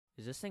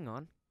Is this thing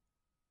on?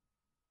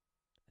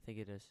 I think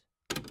it is.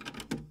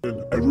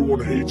 And everyone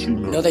hates you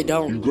now. No, they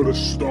don't. You gotta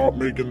stop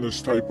making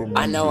this type of music.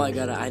 I know I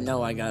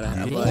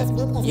gotta.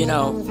 But, you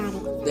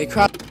know, they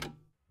cry.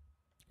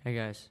 Hey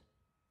guys,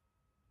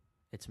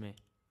 it's me.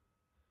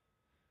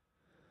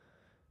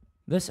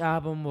 This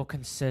album will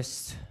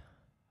consist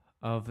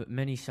of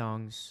many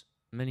songs,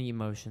 many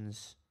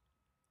emotions,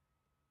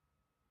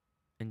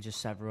 and just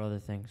several other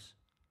things.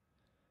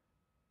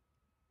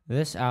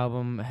 This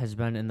album has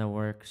been in the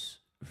works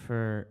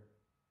for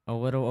a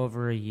little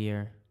over a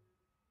year,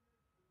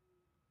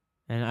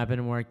 and I've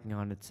been working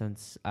on it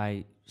since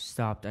I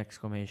stopped !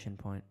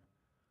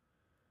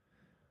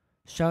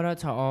 Shout out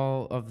to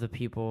all of the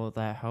people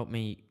that helped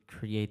me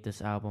create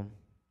this album.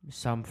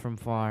 Some from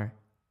far,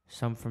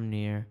 some from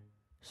near,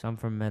 some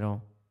from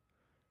middle.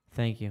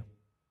 Thank you.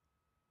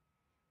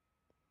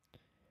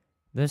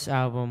 This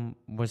album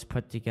was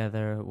put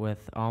together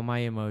with all my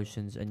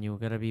emotions, and you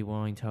gotta be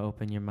willing to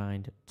open your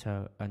mind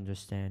to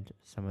understand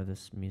some of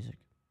this music.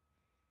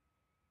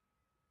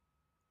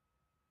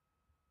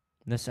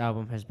 This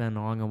album has been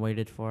long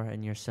awaited for,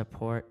 and your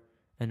support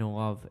and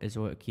love is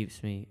what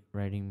keeps me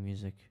writing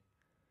music.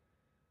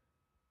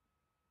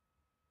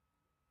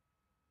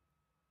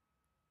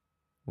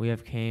 We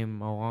have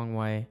came a long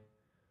way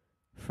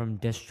from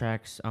diss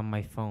tracks on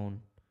my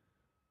phone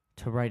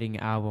to writing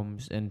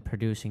albums and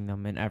producing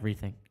them and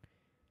everything,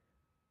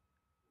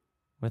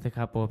 with a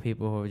couple of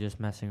people who are just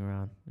messing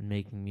around and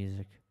making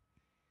music.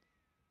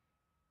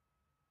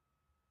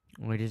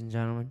 Ladies and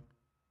gentlemen,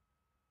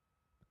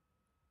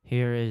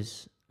 here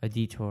is a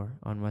detour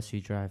on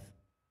Westview Drive.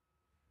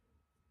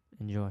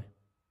 Enjoy.